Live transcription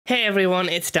Hey everyone,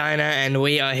 it's Dinah, and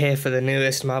we are here for the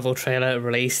newest Marvel trailer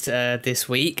released this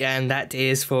week, and that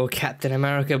is for Captain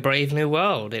America: Brave New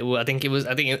World. I think it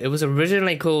was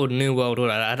originally called New World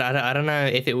Order. I don't know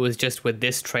if it was just with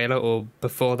this trailer or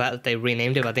before that they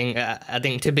renamed it. I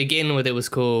think to begin with it was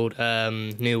called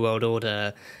New World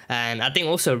Order, and I think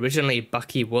also originally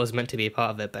Bucky was meant to be a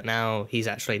part of it, but now he's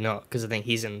actually not because I think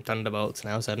he's in Thunderbolts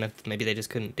now. So I don't know if maybe they just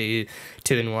couldn't do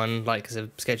 2 in 1 like because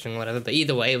of scheduling or whatever. But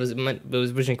either way, it was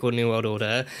originally called New World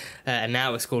Order, and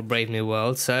now it's called Brave New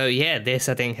World. So yeah, this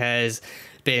I think has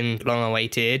been long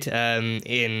awaited,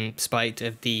 in spite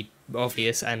of the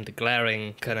obvious and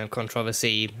glaring kind of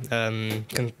controversy,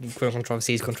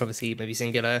 controversy maybe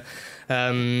singular,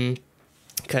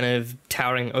 kind of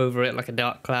towering over it like a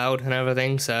dark cloud and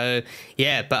everything. So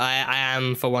yeah, but I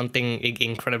am for one thing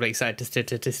incredibly excited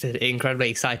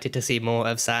to see more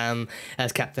of Sam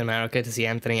as Captain America, to see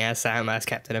Anthony as Sam as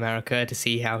Captain America, to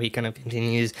see how he kind of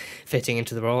continues fitting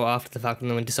into the role after the Falcon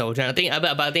and the Winter Soldier. And I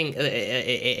think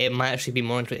it might actually be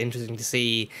more interesting to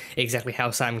see exactly how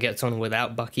Sam gets on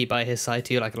without Bucky by his side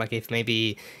too. Like if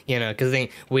maybe, you know, because I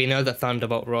think we know that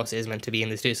Thunderbolt Ross is meant to be in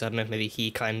this too, so I don't know if maybe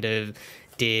he kind of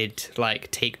did like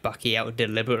take Bucky out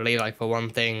deliberately, like for one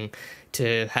thing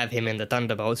to have him in the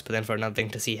Thunderbolts, but then for another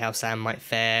thing to see how Sam might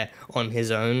fare on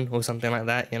his own or something like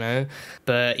that, you know.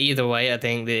 But either way, I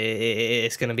think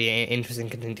it's going to be an interesting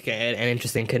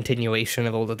continuation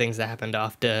of all the things that happened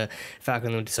after Falcon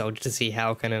and the Winter Soldier, to see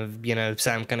how kind of, you know,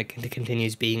 Sam kind of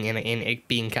continues being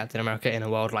being Captain America in a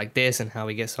world like this, and how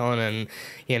he gets on, and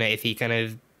you know, if he kind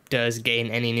of does gain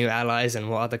any new allies and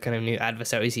what other kind of new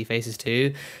adversaries he faces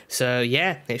too. So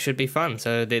yeah, it should be fun.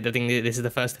 So the thing, this is the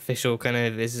first official kind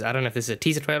of, I don't know if this is a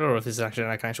teaser trailer or if this is actually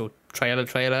like an actual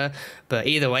trailer, but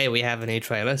either way we have a new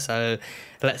trailer, so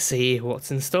let's see what's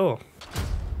in store.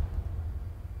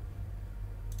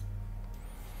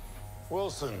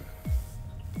 Wilson,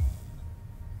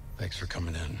 thanks for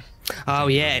coming in. Oh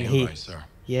yeah, and he, sir.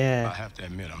 Yeah. I have to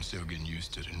admit, I'm still getting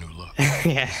used to the new look.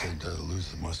 Yeah. Said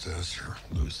lose the mustache or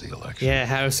lose the election. Yeah,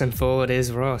 Harrison Ford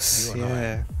is Ross.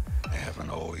 Yeah. I haven't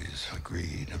always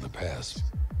agreed in the past,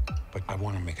 but I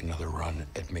want to make another run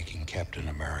at making Captain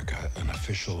America an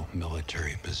official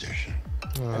military position.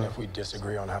 And if we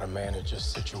disagree on how to manage this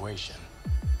situation,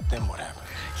 then what happens?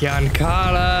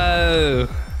 Giancarlo!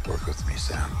 Work with me,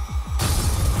 Sam.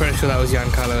 Pretty sure that was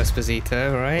Giancarlo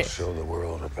Esposito, right? We'll show the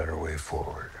world a better way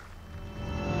forward.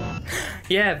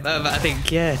 Yeah, I think,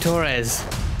 yeah, Torres.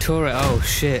 Oh,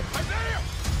 shit.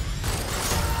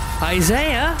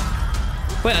 Isaiah?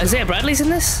 Wait, Isaiah Bradley's in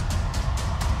this?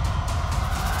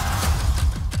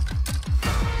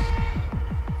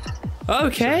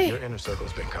 Okay. Sir, your inner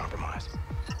circle's been compromised.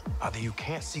 Either you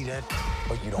can't see that,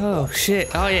 or you don't. Oh, shit.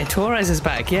 Oh, yeah, Torres is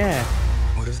back, yeah.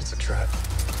 What if it's a trap?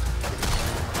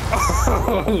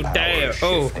 Oh, damn.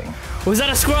 Oh. Was that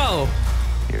a Skrull?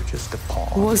 You're just a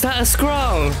pawn. Was that a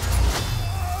Skrull?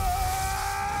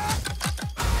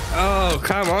 Oh,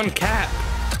 come on, Cap.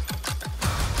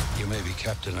 You may be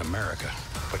Captain America,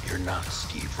 but you're not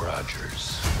Steve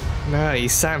Rogers. No,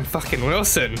 he's Sam fucking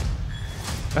Wilson.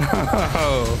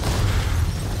 Oh.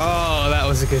 Oh, that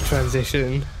was a good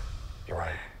transition. You're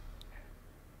right.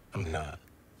 I'm not.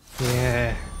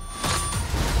 Yeah.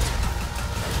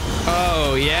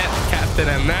 Oh, yeah, Captain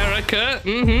America.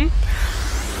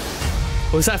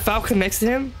 Was that Falcon next to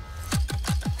him?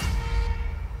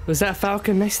 Was that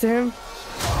Falcon next to him?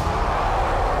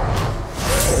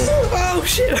 Oh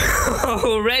shit!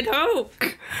 Oh, Red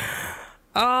Hulk!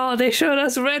 Oh, they showed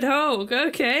us Red Hulk.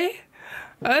 Okay.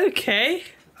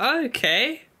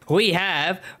 We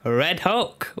have Red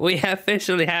Hulk. We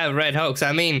officially have Red Hulk. So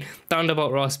I mean,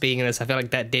 Thunderbolt Ross being in this, I feel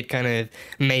like that did kind of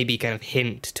maybe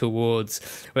hint towards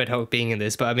Red Hulk being in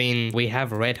this. But I mean, we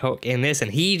have Red Hulk in this,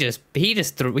 and he threw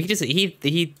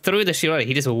the shield.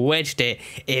 He just wedged it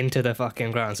into the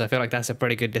fucking ground. So I feel like that's a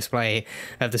pretty good display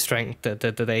of the strength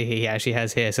that he actually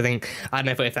has here. So I don't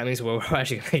know if that means we're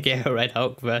actually gonna get a Red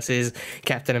Hulk versus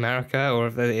Captain America, or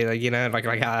if, you know, like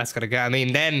how that's gonna go. I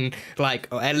mean, then like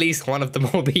at least one of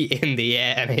them will be in the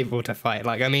air and able to fight.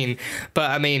 Like, I mean,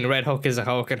 Red Hulk is a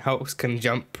Hulk, and Hulks can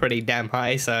jump pretty damn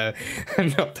high, so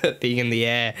not that being in the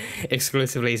air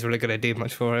exclusively is really gonna do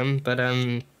much for him.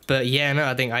 But yeah, no,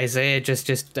 I think Isaiah just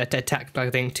attacked, I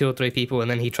think, 2 or 3 people,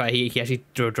 and then he actually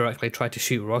directly tried to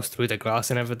shoot Ross through the glass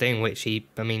and everything, which he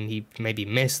maybe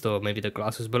missed, or maybe the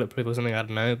glass was bulletproof or something, I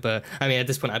don't know. But I mean, at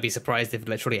this point, I'd be surprised if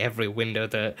literally every window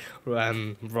that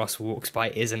Ross walks by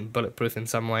isn't bulletproof in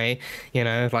some way, you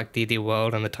know, like the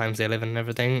world and the times they live in and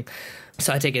everything.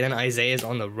 So I take it then Isaiah's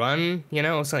on the run, you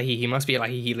know. So he must be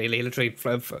like he literally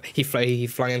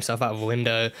flung himself out of a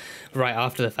window right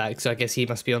after the fact. So I guess he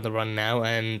must be on the run now.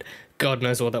 And and God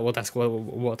knows what that's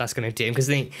going to do. Because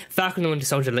I think Falcon and the Winter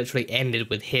Soldier literally ended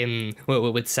with him,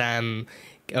 with Sam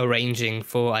arranging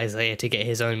for Isaiah to get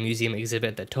his own museum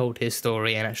exhibit that told his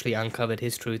story and actually uncovered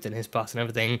his truth and his past and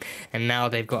everything. And now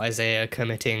they've got Isaiah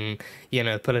committing,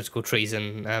 political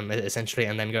treason, essentially,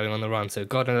 and then going on the run. So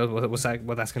God knows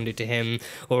what that's going to do to him.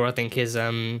 Or I think his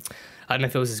I don't know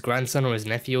if it was his grandson or his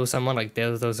nephew or someone, like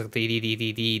those are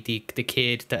the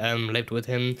kid that lived with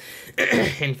him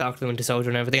in Falcon and Winter Soldier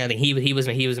and everything. I think he was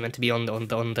meant to be on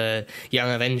the Young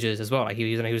Avengers as well. Like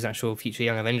he was an actual future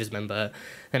Young Avengers member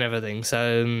and everything.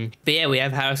 So but yeah, we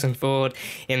have Harrison Ford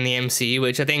in the MCU,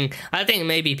 which I think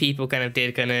maybe people kind of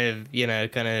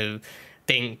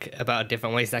think about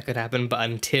different ways that could happen, but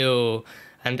until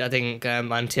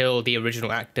the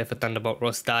original actor for Thunderbolt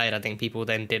Ross died, I think people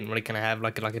then didn't really kind of have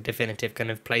like a definitive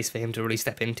kind of place for him to really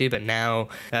step into. But now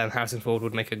Harrison Ford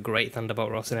would make a great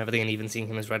Thunderbolt Ross and everything, and even seeing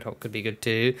him as Red Hulk could be good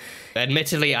too.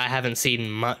 Admittedly, I haven't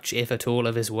seen much, if at all,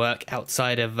 of his work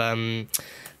outside of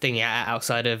Indiana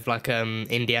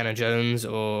Jones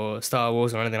or Star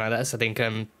Wars or anything like that. So I think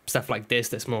stuff like this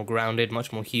that's more grounded,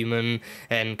 much more human,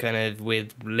 and kind of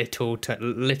with little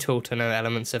to no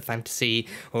elements of fantasy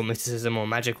or mysticism or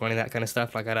magic or any of that kind of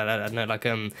stuff. Like I don't know,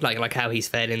 like how he's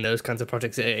fared in those kinds of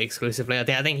projects exclusively.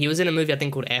 I think he was in a movie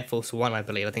called Air Force One, I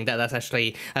believe. I think that's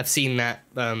actually, I've seen that.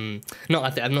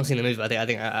 I've not seen the movie, but I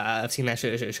think I've seen that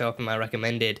show up in my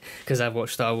recommended, because I've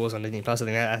watched Star Wars on Disney Plus. I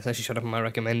think that's actually showed up in my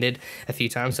recommended a few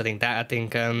times. So I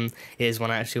think is one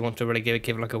I actually want to really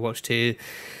give like a watch to,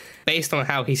 based on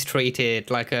how he's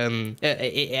treated, like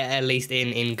at least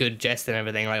in good jest and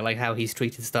everything, like how he's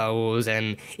treated Star Wars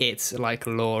and its like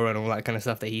lore and all that kind of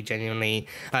stuff that he genuinely,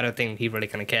 I don't think he really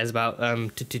kind of cares about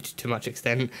to much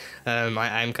extent.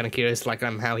 I'm kind of curious like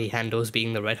how he handles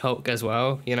being the Red Hulk as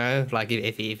well, like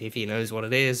if he knows what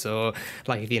it is, or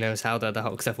like if he knows how the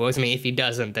Hulk stuff works. I mean, if he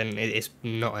doesn't, then it's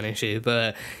not an issue,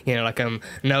 but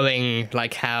knowing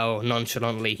like how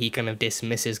nonchalantly he kind of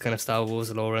dismisses kind of Star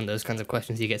Wars lore and those kinds of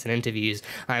questions he gets in interviews,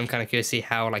 I'm kind of curious to see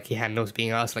how like he handles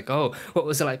being asked like, oh, what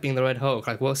was it like being the Red Hulk,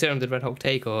 like what serum did Red Hulk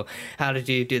take, or how did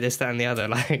you do this, that and the other,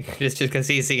 like just because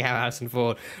seeing how Harrison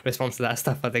Ford responds to that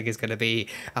stuff, I think is going to be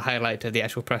a highlight of the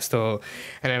actual press tour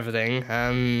and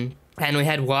everything. And we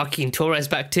had Joaquin Torres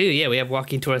back too. Yeah, we have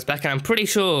Joaquin Torres back, and I'm pretty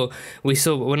sure we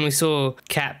saw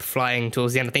Cap flying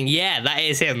towards the end. I think, yeah, that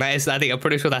is him. I'm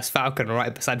pretty sure that's Falcon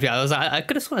right beside me. I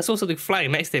could have sworn I saw something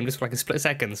flying next to him just for like a split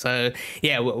second. So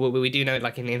yeah, we do know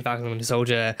like in Falcon and Winter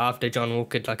Soldier, after John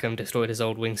Walker destroyed his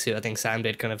old wingsuit, I think Sam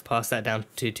did kind of pass that down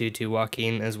to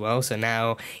Joaquin as well. So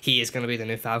now he is going to be the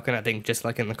new Falcon, I think, just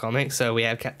like in the comics. So we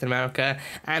have Captain America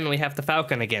and we have the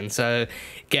Falcon again. So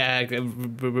yeah,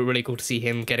 really cool to see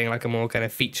him getting like a more kind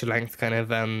of feature-length kind of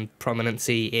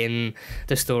prominency in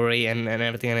the story and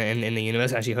everything in the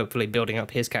universe, actually hopefully building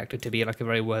up his character to be like a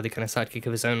very worthy kind of sidekick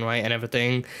of his own right and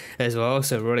everything as well.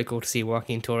 So really cool to see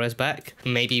Joaquin Torres back,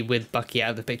 maybe with Bucky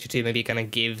out of the picture too. Maybe it kind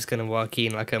of gives kind of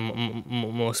Joaquin like a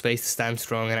more space to stand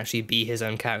strong and actually be his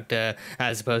own character,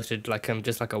 as opposed to like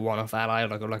just like a one-off ally,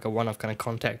 like a one-off kind of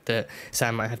contact that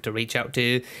Sam might have to reach out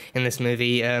to in this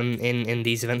movie, in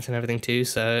these events and everything too.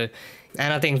 So,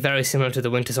 and I think very similar to the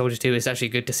Winter Soldier 2, it's actually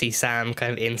good to see Sam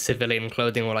kind of in civilian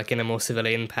clothing, or like in a more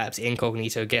civilian, perhaps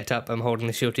incognito get-up, holding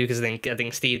the shield too, because I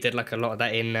think Steve did like a lot of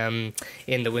that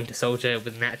in the Winter Soldier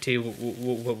with Nat too,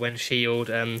 when shield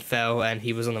fell and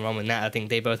he was on the run with Nat. I think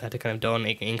they both had to kind of don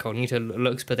incognito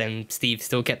looks, but then Steve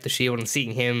still kept the shield, and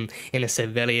seeing him in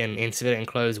civilian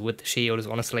clothes with the shield is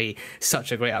honestly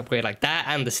such a great upgrade. Like that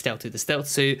and the stealth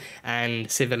suit and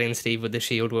civilian Steve with the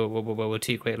shield were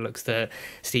two great looks that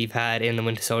Steve had in the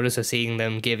Winter Soldier. So seeing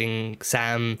them giving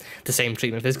Sam the same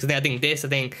treatment for this, because I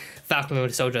think Falcon and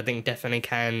Winter Soldier I think definitely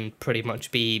can pretty much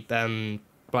be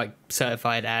like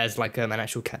certified as like an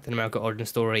actual Captain America origin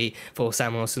story for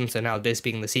Sam Wilson. So now this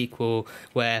being the sequel,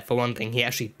 where for one thing he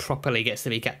actually properly gets to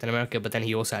be Captain America, but then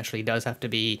he also actually does have to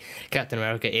be Captain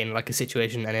America in like a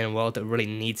situation and in a world that really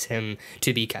needs him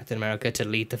to be Captain America, to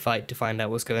lead the fight, to find out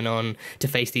what's going on, to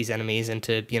face these enemies, and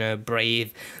to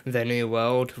brave the new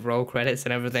world. Roll credits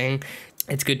and everything.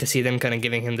 It's good to see them kind of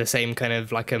giving him the same kind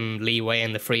of like leeway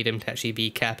and the freedom to actually be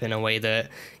Cap in a way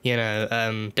that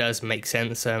does make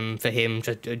sense for him,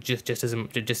 just as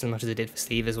much as it did for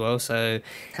Steve as well. So,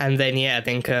 and then yeah, I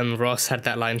think Ross had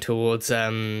that line towards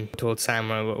Sam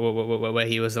where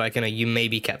he was like, you may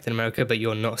be Captain America, but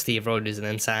you're not Steve Rogers, and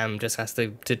then Sam just has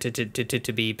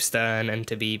to be stern and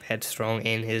to be headstrong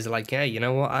in his like, yeah, you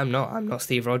know what, I'm not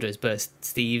Steve Rogers, but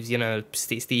Steve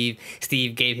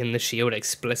gave him the shield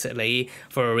explicitly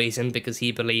for a reason, because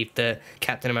he believed that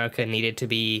Captain America needed to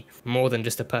be more than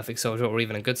just a perfect soldier or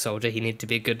even a good soldier. He needed to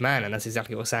be a good man, and that's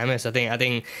exactly what Sam is. I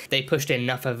think they pushed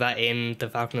enough of that in the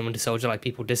Falcon and Winter Soldier, like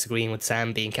people disagreeing with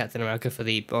Sam being Captain America for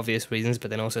the obvious reasons, but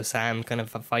then also Sam kind of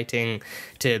fighting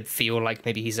to feel like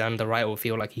maybe he's earned the right or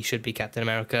feel like he should be Captain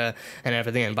America and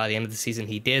everything. And by the end of the season,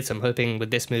 he did. So I'm hoping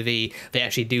with this movie they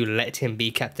actually do let him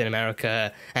be Captain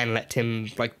America and let him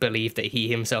like believe that he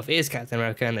himself is Captain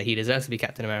America and that he deserves to be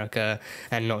Captain America,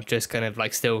 and not just kind of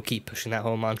like still keep pushing that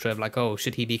whole mantra of like, oh,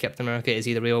 should he be Captain America? Is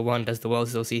he the real one? Does the world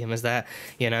still see him as that?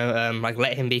 You know, like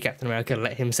let him be Captain America,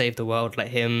 let him save the world, let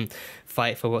him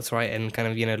fight for what's right and kind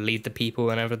of, you know, lead the people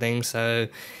and everything. So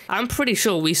I'm pretty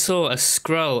sure we saw a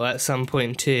Skrull at some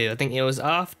point too. I think it was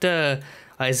after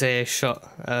Isaiah shot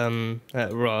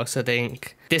at Ross. I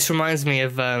think this reminds me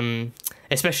of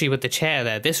especially with the chair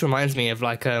there, this reminds me of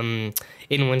like in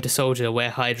Winter Soldier where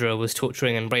Hydra was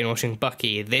torturing and brainwashing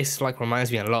Bucky. This like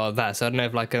reminds me a lot of that. So I don't know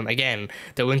if like again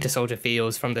the Winter Soldier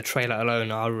feels from the trailer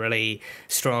alone are really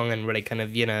strong and really kind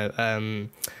of, you know,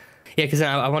 yeah, because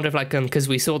I wonder if like because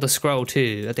we saw the Skrull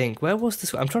too. I think where was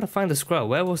the I'm trying to find the Skrull.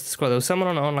 Where was the Skrull? There was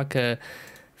someone on like a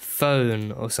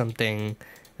phone or something,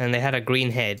 and they had a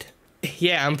green head.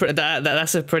 Yeah,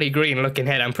 that's a pretty green looking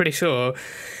head. I'm pretty sure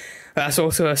that's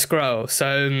also a Skrull.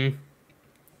 So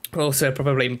also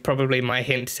probably my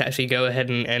hint to actually go ahead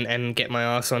and get my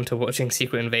ass onto watching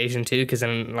Secret Invasion too, because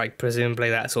then like presumably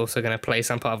that's also going to play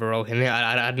some part of a role in it.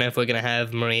 I don't know if we're going to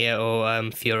have Maria or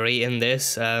Fury in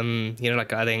this. You know,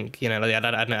 like I think, you know, like, I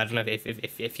don't know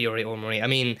if Fury or Maria. I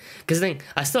mean, because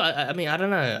I mean I don't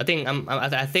know.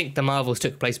 I think the Marvels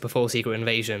took place before Secret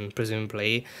Invasion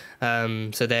presumably.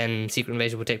 So then Secret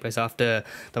Invasion will take place after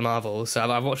the Marvels.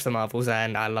 So I've watched the Marvels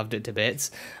and I loved it to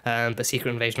bits. But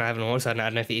Secret Invasion I haven't watched. I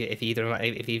don't know if either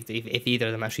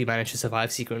of them actually managed to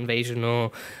survive Secret Invasion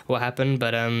or what happened.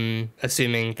 But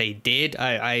assuming they did,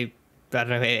 I don't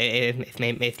know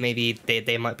if maybe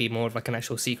they might be more of like an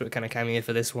actual secret kind of cameo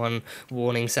for this one,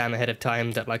 warning Sam ahead of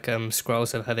time that like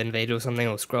Skrulls have invaded or something,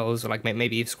 or Skrulls, or like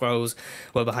maybe if Skrulls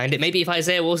were behind it, maybe if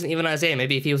Isaiah wasn't even Isaiah,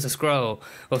 maybe if he was a Skrull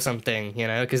or something, you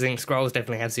know, because I think Skrulls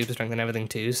definitely have super strength and everything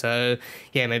too. So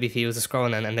yeah, maybe if he was a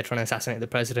Skrull and they're trying to assassinate the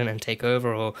president and take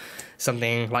over or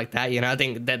something like that, you know. I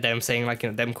think that them saying like, you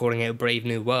know, them calling it a brave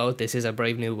new world, this is a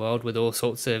brave new world with all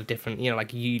sorts of different, you know,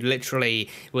 like you literally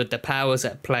with the powers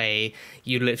at play,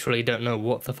 you literally don't know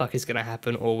what the fuck is going to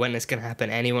happen or when it's going to happen.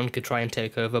 Anyone could try and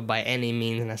take over by any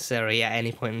means necessary at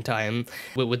any point in time.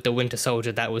 With the Winter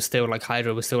Soldier, that was still like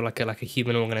Hydra was still like a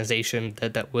human organization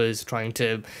that was trying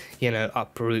to, you know,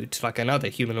 uproot like another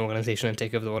human organization and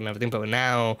take over the world and everything. But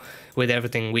now with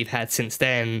everything we've had since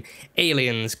then,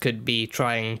 aliens could be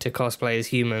trying to cosplay as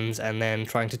humans and then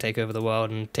trying to take over the world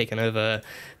and taking over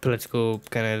political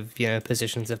kind of, you know,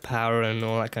 positions of power and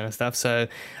all that kind of stuff. So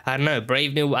I don't know,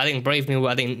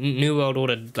 I think New World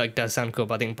Order like does sound cool,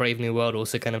 but I think Brave New World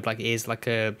also kind of like is like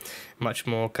a much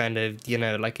more kind of, you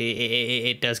know, like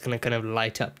it does kind of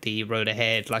light up the road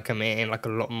ahead like in like a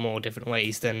lot more different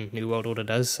ways than New World Order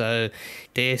does. So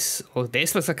this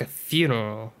looks like a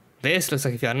funeral. This looks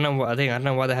like a funeral. I don't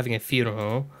know why they're having a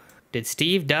funeral. Did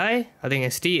Steve die? I think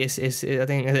it's Steve. I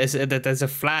think there's a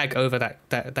flag over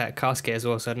that casket as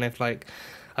well. So I don't know if like.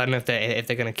 I don't know if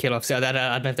they're gonna kill off. So I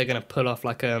don't know if they're gonna pull off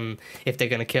like if they're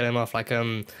gonna kill him off like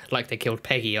they killed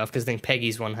Peggy off, because I think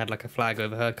Peggy's one had like a flag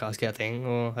over her casket, I think,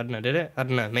 or I don't know, did it? I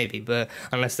don't know, maybe, but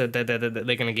unless they're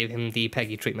gonna give him the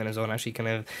Peggy treatment as well, and actually kind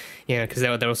of, you know, because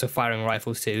they're also firing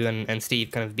rifles too, and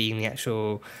Steve kind of being the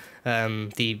actual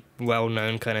the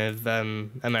well-known kind of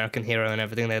American hero and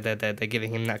everything, they're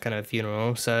giving him that kind of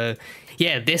funeral. So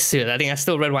yeah, this suit, I think that's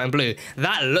still red, white and blue.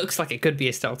 That looks like it could be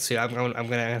a stealth suit. I'm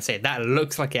gonna say that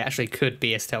looks like it actually could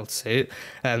be a stealth suit.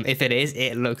 If it is,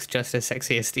 it looks just as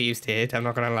sexy as Steve's did. I'm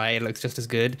not gonna lie, it looks just as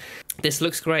good. This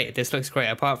looks great.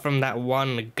 Apart from that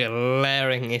one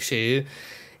glaring issue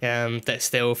that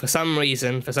still for some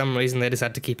reason they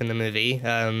decided to keep in the movie,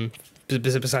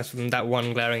 besides from that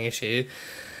one glaring issue.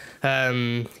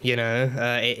 You know,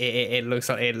 it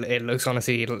looks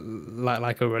honestly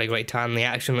like a really great time. The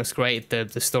action looks great.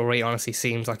 The story honestly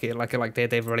seems like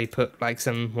they've really put like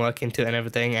some work into it and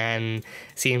everything, and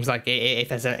seems like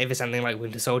if it's something like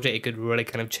Winter Soldier, it could really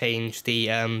kind of change the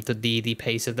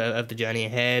pace of the journey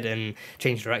ahead and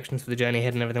change directions for the journey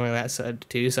ahead and everything like that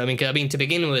too. So I mean to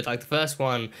begin with, like the first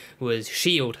one was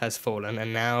SHIELD has fallen,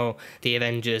 and now the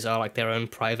Avengers are like their own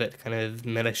private kind of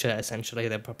militia essentially.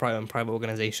 They're private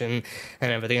organization. situation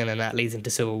and everything, and then that leads into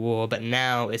civil war. But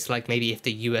now it's like maybe if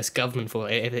the U.S. government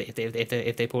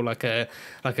if they pull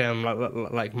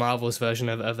like Marvel's version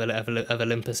of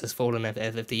Olympus has fallen,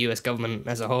 if the U.S. government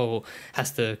as a whole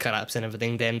has to collapse and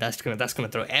everything, then that's gonna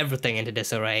throw everything into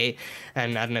disarray,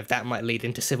 and I don't know if that might lead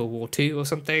into Civil War 2 or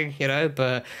something, you know.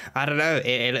 But I don't know.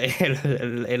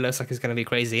 It looks like it's gonna be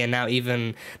crazy, and now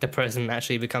even the president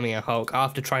actually becoming a Hulk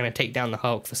after trying to take down the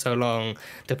Hulk for so long,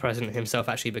 the president himself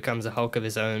actually becomes a Hulk of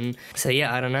his own. So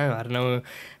yeah, I don't know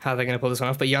how they're gonna pull this one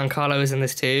off. But Giancarlo is in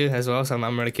this too as well, so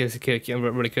I'm really curious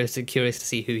to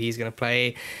see who he's gonna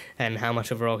play and how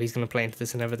much of a role he's gonna play into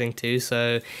this and everything too.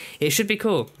 So it should be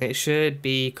cool. It should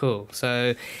be cool.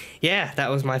 So yeah, that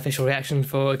was my official reaction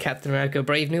for Captain America: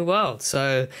 Brave New World.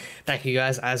 So thank you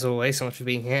guys as always so much for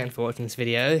being here and for watching this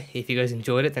video. If you guys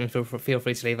enjoyed it, then feel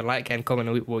free to leave a like and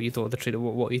comment what you thought of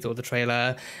the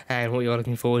trailer and what you're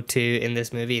looking forward to in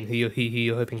this movie and who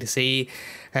you're hoping to see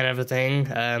and everything,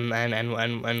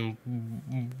 and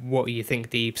what you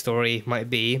think the story might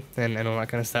be and all that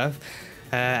kind of stuff.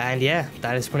 And yeah,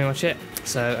 that is pretty much it.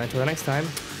 So until the next time,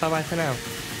 bye bye for now.